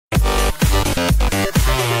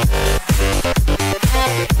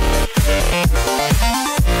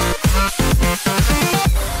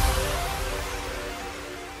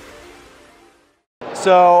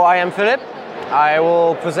So I am Philip.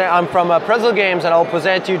 I'm from Pretzel Games, and I'll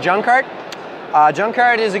present you Junkart.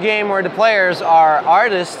 Junkart is a game where the players are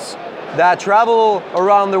artists that travel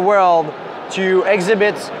around the world to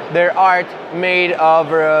exhibit their art made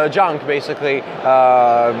of junk, basically,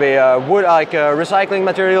 wood, like recycling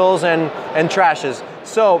materials and trashes.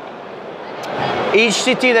 So each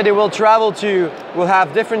city that they will travel to will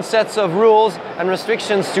have different sets of rules and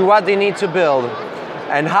restrictions to what they need to build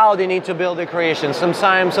and how they need to build their creation.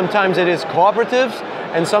 Sometimes it is cooperative,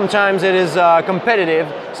 and sometimes it is competitive.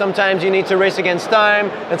 Sometimes you need to race against time,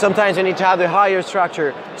 and sometimes you need to have the higher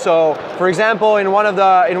structure. So, for example, in one of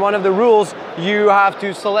the rules, you have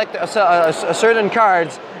to select a certain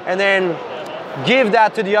cards and then give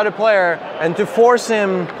that to the other player, and to force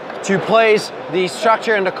him to place the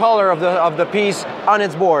structure and the color of the piece on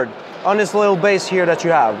its board, on this little base here that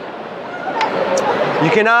you have. You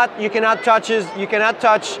cannot touch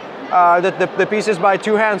the pieces by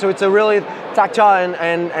two hands, so it's a really tactile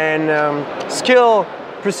and skill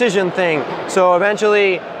precision thing. So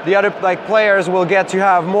eventually the other players will get to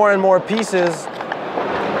have more and more pieces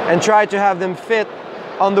and try to have them fit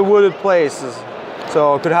on the wooded places.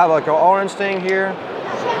 So it could have like an orange thing here.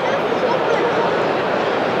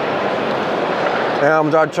 And I'm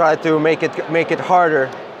gonna try to make it harder.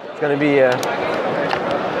 It's gonna be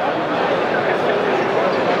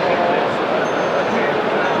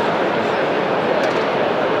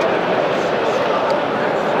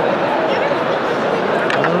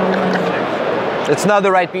it's not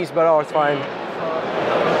the right piece, but oh, it's fine.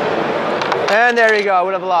 And there you go, I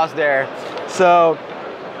would have lost there. So,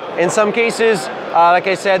 in some cases, like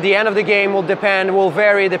I said, the end of the game will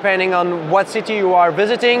vary depending on what city you are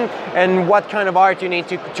visiting and what kind of art you need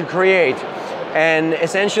to create. And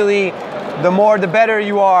essentially, the better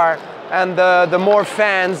you are, and the more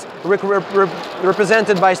fans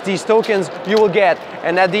represented by these tokens you will get.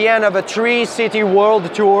 And at the end of a 3-city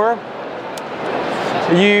world tour,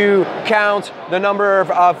 you count the number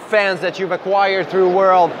of fans that you've acquired through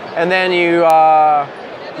world, and then you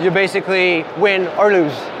basically win or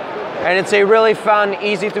lose. And it's a really fun,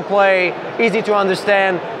 easy to play, easy to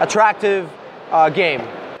understand, attractive game.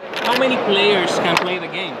 How many players can play the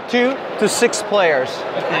game? 2 to 6 players.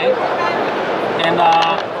 Okay. And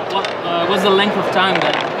what's the length of time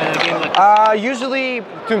that a game like this? Usually,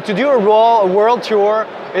 to do a world tour,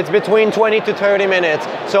 it's between 20 to 30 minutes.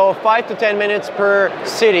 So 5 to 10 minutes per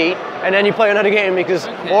city, and then you play another game. Because,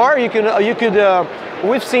 okay. Or you could.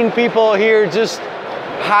 We've seen people here just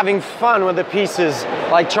having fun with the pieces,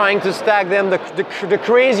 like trying to stack them the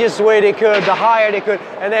craziest way they could, the higher they could,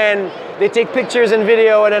 and then they take pictures and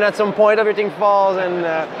video, and then at some point everything falls, and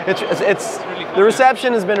it's really cool. The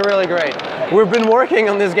reception has been really great. We've been working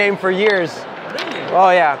on this game for years. Really?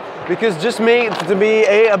 Oh yeah, because just to be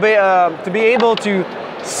able to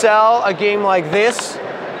sell a game like this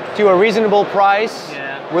to a reasonable price,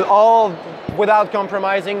 yeah, without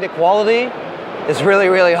compromising the quality is really,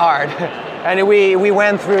 really hard. And we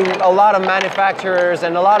went through a lot of manufacturers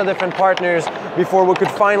and a lot of different partners before we could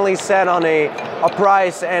finally set on a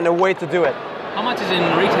price and a way to do it. How much is in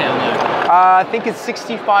retail now? I think it's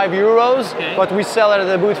 65 euros, okay, but we sell it at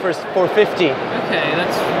the booth for 50. Okay,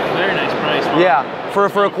 that's a very nice price. Wow. Yeah, for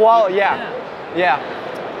a quality, yeah. Nice.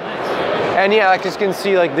 And yeah, like you can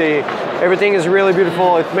see, like everything is really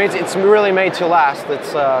beautiful. It's really made to last.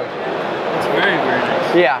 It's very, very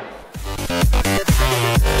nice. Yeah.